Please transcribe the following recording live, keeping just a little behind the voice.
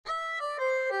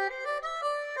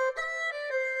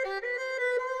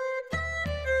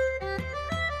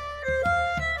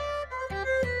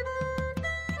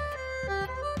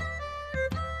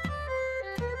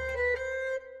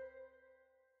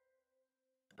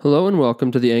Hello and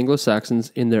welcome to the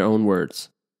Anglo-Saxons in their own words.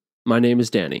 My name is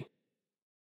Danny.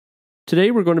 Today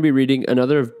we're going to be reading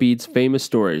another of Bede's famous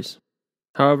stories.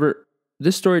 However,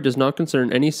 this story does not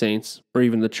concern any saints or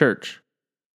even the church.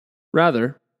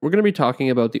 Rather, we're going to be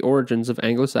talking about the origins of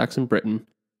Anglo-Saxon Britain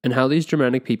and how these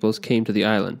Germanic peoples came to the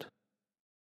island.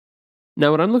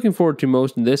 Now, what I'm looking forward to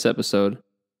most in this episode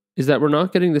is that we're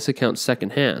not getting this account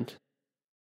secondhand.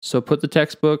 So put the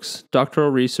textbooks, doctoral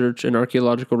research, and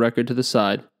archaeological record to the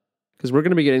side, because we're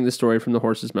going to be getting the story from the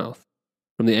horse's mouth,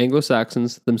 from the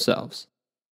Anglo-Saxons themselves.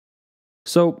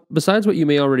 So, besides what you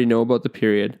may already know about the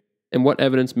period, and what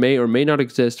evidence may or may not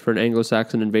exist for an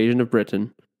Anglo-Saxon invasion of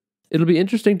Britain, it'll be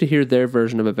interesting to hear their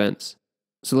version of events.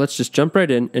 So let's just jump right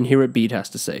in and hear what Bede has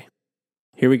to say.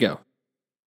 Here we go.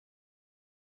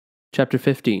 Chapter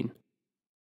 15.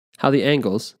 How the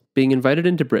Angles, being invited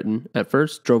into Britain, at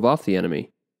first drove off the enemy,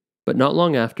 but not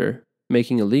long after,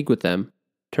 making a league with them,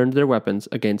 turned their weapons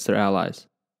against their allies.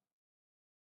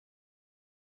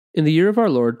 In the year of our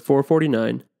Lord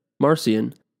 449,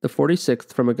 Marcian, the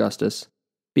 46th from Augustus,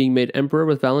 being made emperor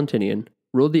with Valentinian,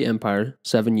 ruled the empire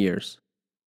 7 years.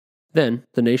 Then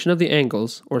the nation of the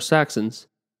Angles, or Saxons,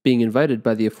 being invited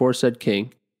by the aforesaid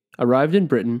king, arrived in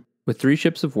Britain with 3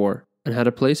 ships of war, and had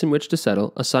a place in which to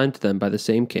settle assigned to them by the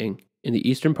same king, in the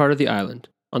eastern part of the island,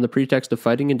 on the pretext of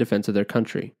fighting in defense of their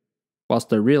country, whilst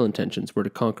their real intentions were to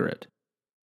conquer it.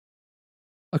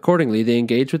 Accordingly, they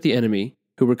engaged with the enemy,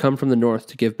 who were come from the north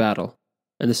to give battle,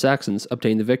 and the Saxons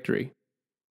obtained the victory.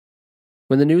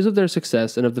 When the news of their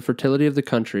success and of the fertility of the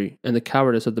country and the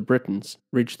cowardice of the Britons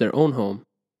reached their own home,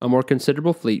 a more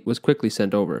considerable fleet was quickly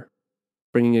sent over,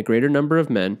 bringing a greater number of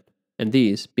men, and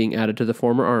these, being added to the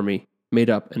former army, made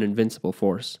up an invincible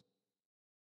force.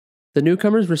 The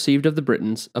newcomers received of the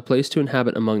Britons a place to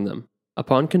inhabit among them,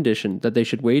 upon condition that they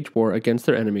should wage war against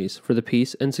their enemies for the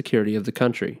peace and security of the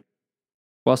country,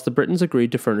 whilst the Britons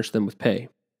agreed to furnish them with pay.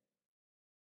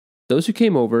 Those who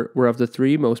came over were of the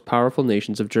 3 most powerful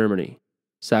nations of Germany,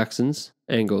 Saxons,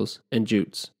 Angles, and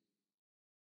Jutes.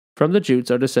 From the Jutes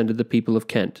are descended the people of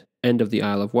Kent and of the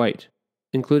Isle of Wight,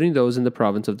 including those in the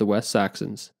province of the West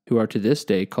Saxons, who are to this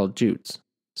day called Jutes,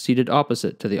 seated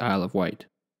opposite to the Isle of Wight.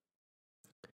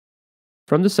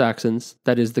 From the Saxons,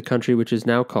 that is the country which is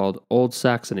now called Old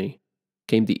Saxony,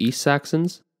 came the East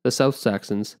Saxons, the South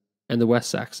Saxons, and the West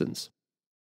Saxons.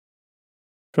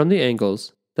 From the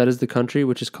Angles, that is the country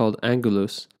which is called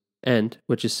Angulus, and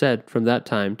which is said from that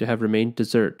time to have remained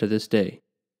desert to this day.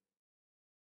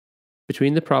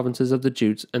 Between the provinces of the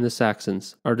Jutes and the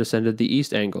Saxons are descended the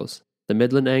East Angles, the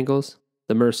Midland Angles,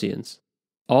 the Mercians,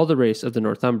 all the race of the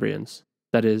Northumbrians,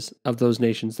 that is, of those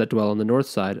nations that dwell on the north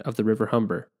side of the river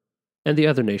Humber, and the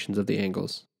other nations of the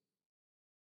Angles.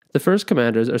 The first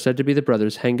commanders are said to be the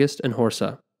brothers Hengist and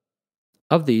Horsa.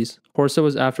 Of these, Horsa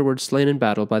was afterwards slain in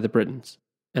battle by the Britons,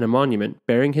 and a monument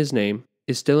bearing his name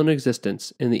is still in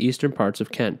existence in the eastern parts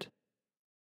of Kent.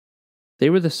 They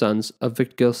were the sons of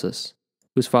Victgilsus,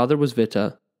 whose father was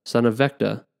Witta, son of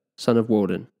Vecta, son of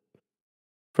Woden,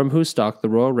 from whose stock the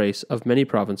royal race of many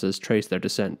provinces trace their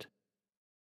descent.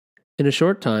 In a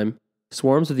short time,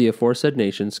 swarms of the aforesaid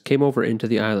nations came over into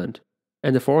the island,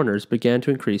 and the foreigners began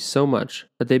to increase so much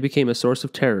that they became a source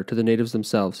of terror to the natives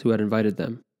themselves who had invited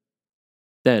them.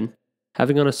 Then,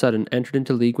 having on a sudden entered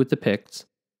into league with the Picts,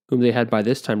 whom they had by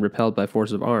this time repelled by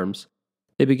force of arms,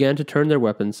 they began to turn their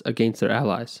weapons against their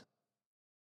allies.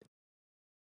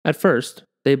 At first,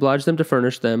 they obliged them to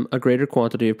furnish them a greater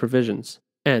quantity of provisions,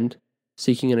 and,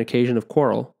 seeking an occasion of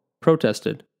quarrel,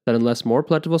 protested that unless more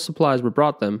plentiful supplies were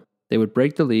brought them, they would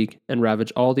break the league and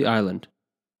ravage all the island,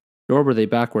 nor were they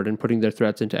backward in putting their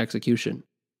threats into execution.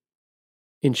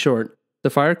 In short, the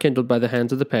fire kindled by the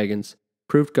hands of the pagans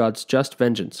proved God's just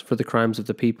vengeance for the crimes of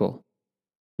the people,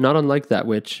 not unlike that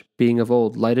which, being of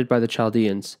old lighted by the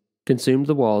Chaldeans, consumed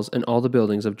the walls and all the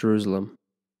buildings of Jerusalem.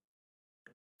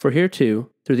 For here too,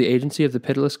 through the agency of the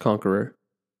pitiless conqueror,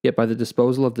 yet by the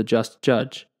disposal of the just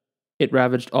judge, it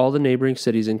ravaged all the neighboring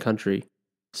cities and country,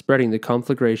 spreading the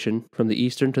conflagration from the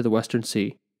eastern to the western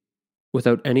sea,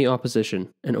 without any opposition,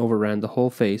 and overran the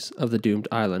whole face of the doomed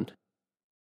island.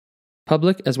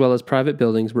 Public as well as private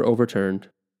buildings were overturned.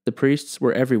 The priests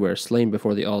were everywhere slain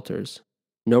before the altars.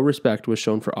 No respect was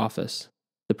shown for office.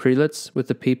 The prelates with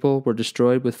the people were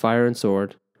destroyed with fire and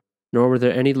sword, nor were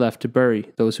there any left to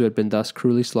bury those who had been thus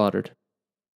cruelly slaughtered.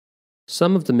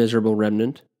 Some of the miserable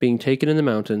remnant, being taken in the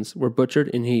mountains, were butchered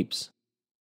in heaps.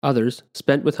 Others,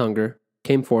 spent with hunger,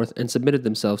 came forth and submitted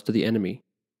themselves to the enemy,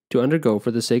 to undergo for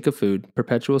the sake of food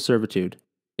perpetual servitude,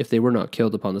 if they were not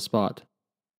killed upon the spot.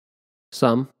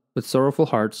 Some, with sorrowful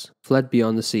hearts, fled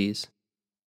beyond the seas.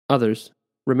 Others,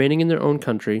 remaining in their own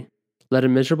country, led a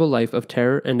miserable life of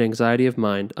terror and anxiety of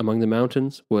mind among the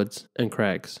mountains, woods, and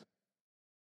crags.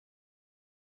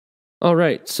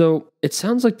 Alright, so it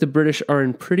sounds like the British are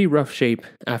in pretty rough shape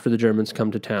after the Germans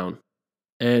come to town.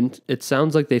 And it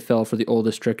sounds like they fell for the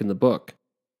oldest trick in the book,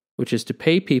 which is to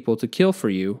pay people to kill for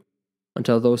you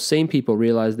until those same people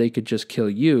realize they could just kill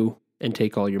you and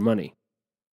take all your money.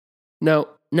 Now,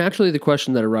 naturally the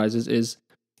question that arises is,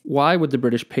 why would the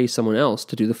British pay someone else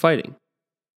to do the fighting?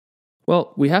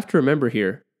 Well, we have to remember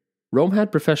here, Rome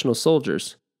had professional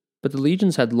soldiers, but the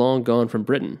legions had long gone from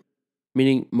Britain,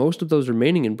 meaning most of those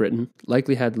remaining in Britain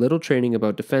likely had little training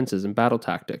about defenses and battle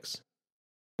tactics.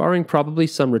 Barring probably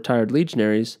some retired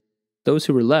legionaries, those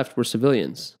who were left were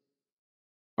civilians.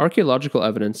 Archaeological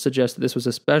evidence suggests that this was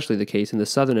especially the case in the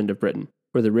southern end of Britain,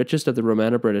 where the richest of the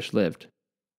Romano-British lived.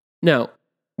 Now,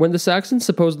 when the Saxons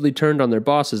supposedly turned on their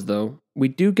bosses, though, we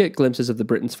do get glimpses of the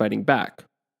Britons fighting back,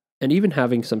 and even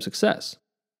having some success.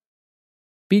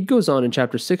 Bede goes on in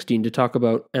chapter 16 to talk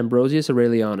about Ambrosius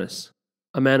Aurelianus,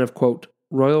 a man of, quote,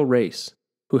 royal race,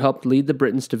 who helped lead the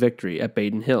Britons to victory at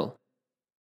Badon Hill.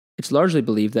 It's largely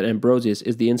believed that Ambrosius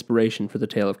is the inspiration for the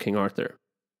tale of King Arthur.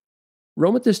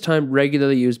 Rome at this time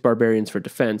regularly used barbarians for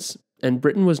defense, and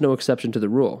Britain was no exception to the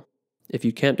rule. If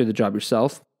you can't do the job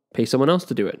yourself, pay someone else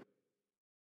to do it.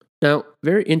 Now,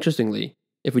 very interestingly,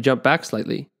 if we jump back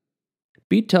slightly,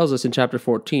 Bede tells us in chapter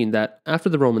 14 that after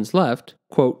the Romans left,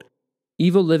 quote,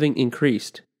 evil living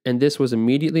increased, and this was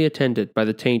immediately attended by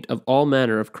the taint of all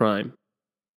manner of crime.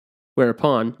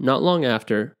 Whereupon, not long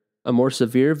after, a more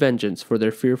severe vengeance for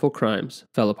their fearful crimes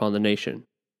fell upon the nation.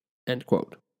 End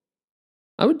quote.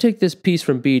 I would take this piece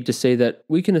from Bede to say that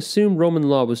we can assume Roman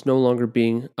law was no longer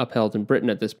being upheld in Britain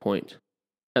at this point,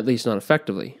 at least not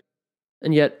effectively.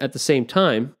 And yet, at the same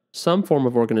time, some form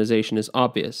of organization is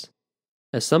obvious,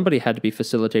 as somebody had to be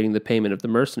facilitating the payment of the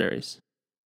mercenaries.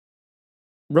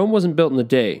 Rome wasn't built in a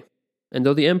day, and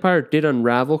though the empire did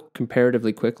unravel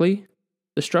comparatively quickly,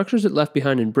 the structures it left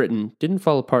behind in Britain didn't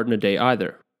fall apart in a day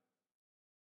either.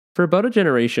 For about a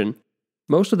generation,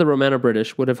 most of the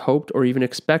Romano-British would have hoped or even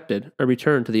expected a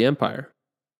return to the empire.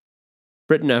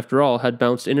 Britain, after all, had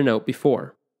bounced in and out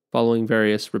before, following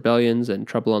various rebellions and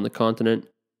trouble on the continent,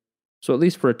 so at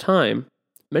least for a time,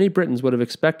 many Britons would have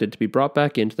expected to be brought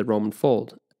back into the Roman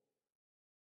fold.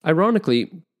 Ironically,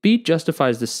 Bede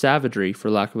justifies the savagery, for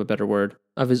lack of a better word,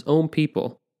 of his own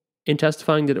people in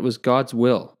testifying that it was God's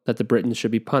will that the Britons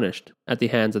should be punished at the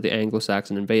hands of the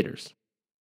Anglo-Saxon invaders.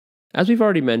 As we've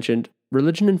already mentioned,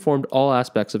 religion informed all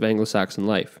aspects of Anglo-Saxon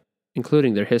life,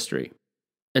 including their history.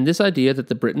 And this idea that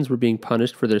the Britons were being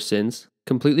punished for their sins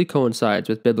completely coincides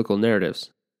with biblical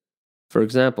narratives. For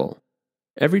example,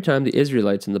 every time the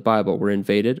Israelites in the Bible were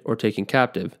invaded or taken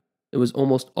captive, it was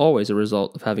almost always a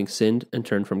result of having sinned and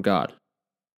turned from God.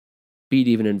 Bede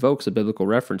even invokes a biblical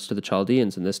reference to the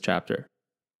Chaldeans in this chapter.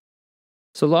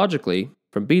 So logically,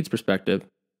 from Bede's perspective,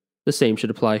 the same should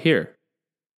apply here.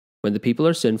 When the people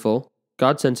are sinful,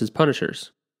 God sends his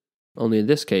punishers. Only in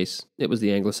this case, it was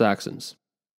the Anglo-Saxons.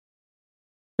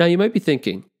 Now you might be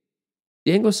thinking,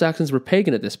 the Anglo-Saxons were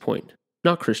pagan at this point,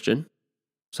 not Christian.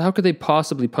 So how could they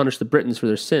possibly punish the Britons for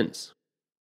their sins?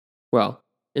 Well,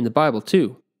 in the Bible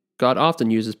too, God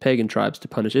often uses pagan tribes to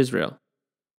punish Israel.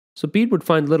 So Bede would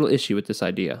find little issue with this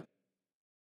idea.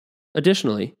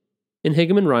 Additionally, in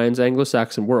Higham and Ryan's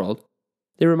Anglo-Saxon World,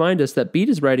 they remind us that Bede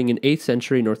is writing in 8th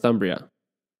century Northumbria,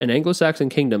 an Anglo-Saxon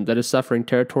kingdom that is suffering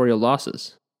territorial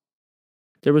losses.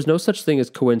 There was no such thing as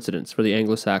coincidence for the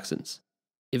Anglo-Saxons.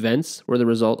 Events were the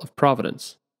result of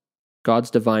providence, God's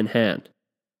divine hand.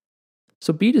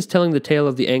 So Bede is telling the tale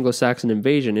of the Anglo-Saxon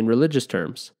invasion in religious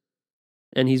terms,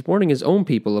 and he's warning his own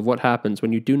people of what happens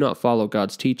when you do not follow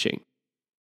God's teaching.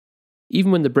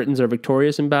 Even when the Britons are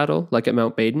victorious in battle, like at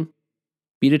Mount Badon,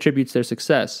 Bede attributes their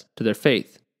success to their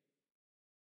faith.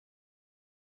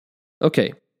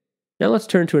 Okay, now let's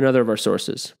turn to another of our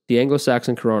sources, the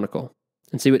Anglo-Saxon Chronicle,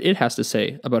 and see what it has to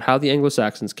say about how the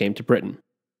Anglo-Saxons came to Britain.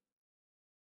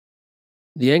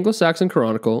 The Anglo-Saxon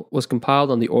Chronicle was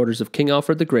compiled on the orders of King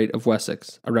Alfred the Great of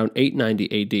Wessex around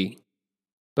 890 AD,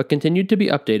 but continued to be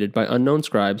updated by unknown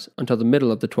scribes until the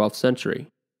middle of the 12th century.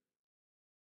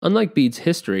 Unlike Bede's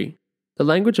history, the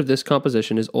language of this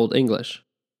composition is Old English.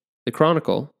 The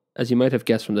Chronicle, as you might have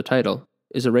guessed from the title,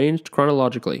 is arranged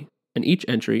chronologically, and each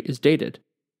entry is dated.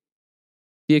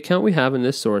 The account we have in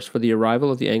this source for the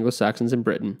arrival of the Anglo-Saxons in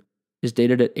Britain is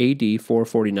dated at AD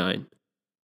 449.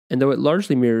 And though it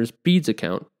largely mirrors Bede's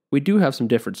account, we do have some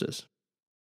differences.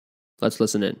 Let's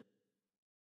listen in.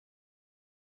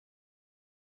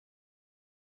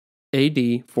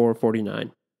 AD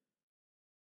 449.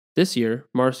 This year,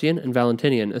 Marcian and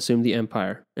Valentinian assumed the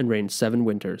empire and reigned 7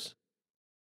 winters.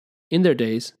 In their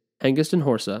days, Hengist and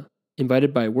Horsa,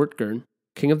 invited by Wertgern,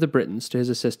 king of the Britons, to his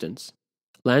assistance,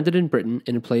 landed in Britain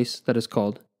in a place that is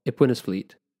called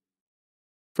Ipwinnisfleet.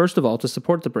 First of all to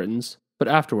support the Britons, but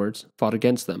afterwards fought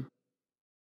against them.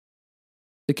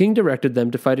 The king directed them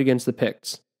to fight against the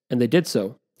Picts, and they did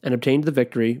so, and obtained the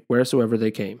victory wheresoever they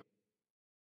came.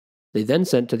 They then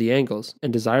sent to the Angles,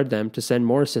 and desired them to send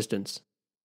more assistance.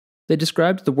 They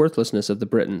described the worthlessness of the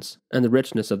Britons, and the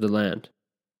richness of the land.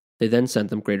 They then sent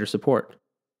them greater support.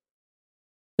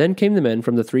 Then came the men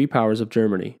from the three powers of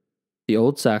Germany, the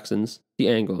Old Saxons, the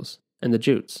Angles, and the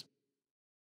Jutes.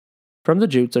 From the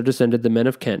Jutes are descended the men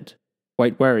of Kent,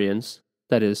 White Warians,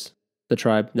 that is, the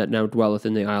tribe that now dwelleth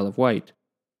in the Isle of Wight,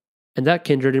 and that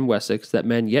kindred in Wessex that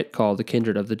men yet call the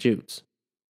kindred of the Jutes.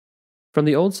 From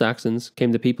the Old Saxons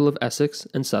came the people of Essex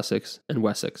and Sussex and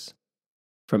Wessex.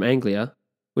 From Anglia,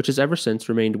 which has ever since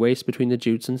remained waste between the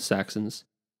Jutes and Saxons,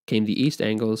 came the East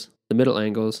Angles, the Middle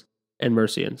Angles, and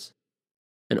Mercians,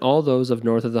 and all those of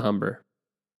north of the Humber.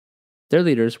 Their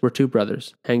leaders were two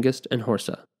brothers, Hengist and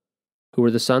Horsa, who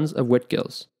were the sons of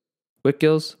Witgils.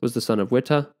 Witgils was the son of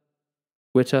Witta,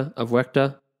 Witta of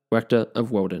Wecta, Wecta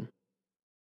of Woden.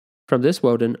 From this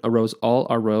Woden arose all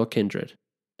our royal kindred,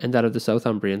 and that of the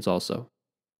Southumbrians also.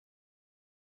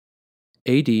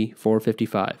 A.D.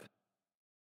 455.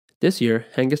 This year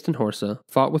Hengist and Horsa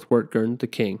fought with Wertgern the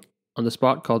king on the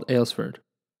spot called Aylesford.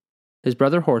 His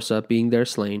brother Horsa being there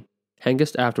slain,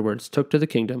 Hengist afterwards took to the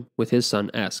kingdom with his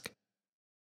son Esk.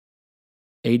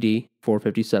 A.D.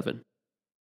 457.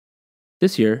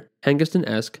 This year Hengist and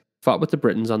Esk fought with the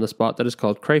Britons on the spot that is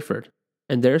called Crayford,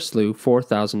 and there slew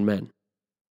 4,000 men.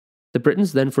 The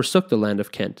Britons then forsook the land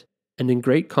of Kent, and in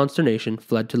great consternation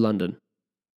fled to London.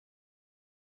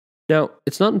 Now,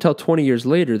 it's not until 20 years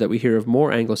later that we hear of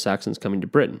more Anglo-Saxons coming to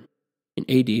Britain, in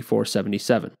AD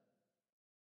 477.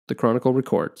 The Chronicle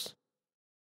records,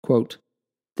 quote,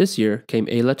 "This year came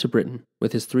Aella to Britain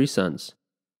with his 3 sons,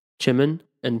 Chimon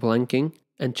and Blenking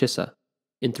and Chissa,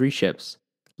 in 3 ships,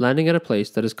 landing at a place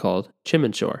that is called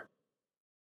Chimonshore."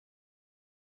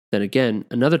 Then again,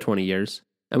 another 20 years,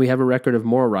 and we have a record of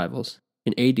more arrivals,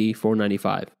 in AD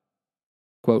 495.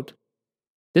 Quote,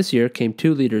 "This year came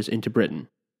 2 leaders into Britain,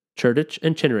 Churditch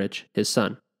and Chinnerich, his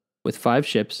son, with 5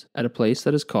 ships at a place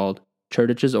that is called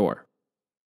Churditch's Oar."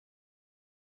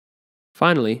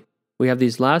 Finally, we have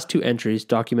these last 2 entries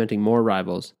documenting more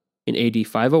arrivals, in AD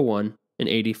 501 and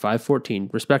AD 514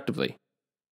 respectively.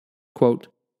 Quote,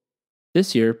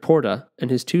 "This year Porta and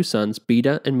his 2 sons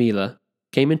Bede and Mila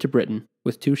came into Britain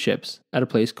with 2 ships at a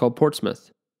place called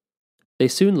Portsmouth. They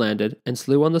soon landed and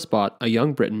slew on the spot a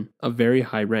young Briton of very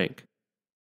high rank."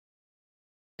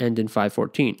 And in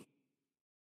 514.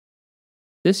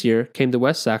 "This year came the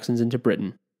West Saxons into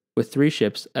Britain with 3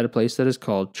 ships at a place that is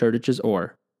called Churditch's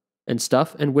Oar, and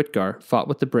Stuff and Whitgar fought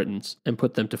with the Britons and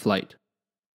put them to flight."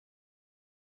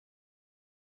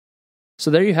 So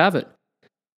there you have it.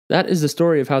 That is the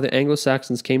story of how the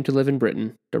Anglo-Saxons came to live in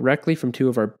Britain, directly from 2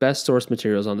 of our best source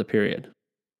materials on the period.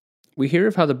 We hear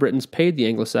of how the Britons paid the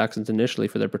Anglo-Saxons initially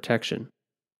for their protection,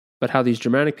 but how these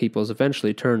Germanic peoples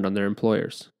eventually turned on their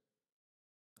employers.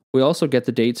 We also get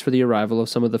the dates for the arrival of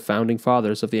some of the founding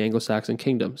fathers of the Anglo-Saxon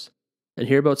kingdoms, and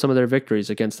hear about some of their victories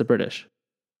against the British.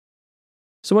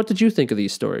 So what did you think of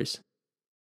these stories?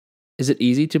 Is it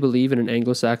easy to believe in an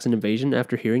Anglo-Saxon invasion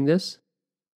after hearing this?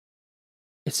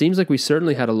 It seems like we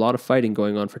certainly had a lot of fighting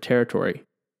going on for territory.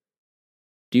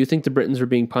 Do you think the Britons were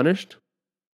being punished?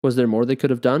 Was there more they could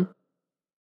have done?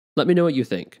 Let me know what you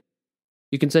think.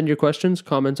 You can send your questions,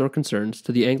 comments, or concerns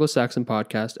to the Anglo-Saxon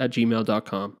podcast at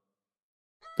gmail.com.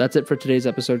 That's it for today's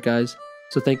episode, guys.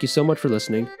 So thank you so much for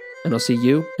listening, and I'll see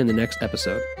you in the next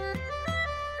episode.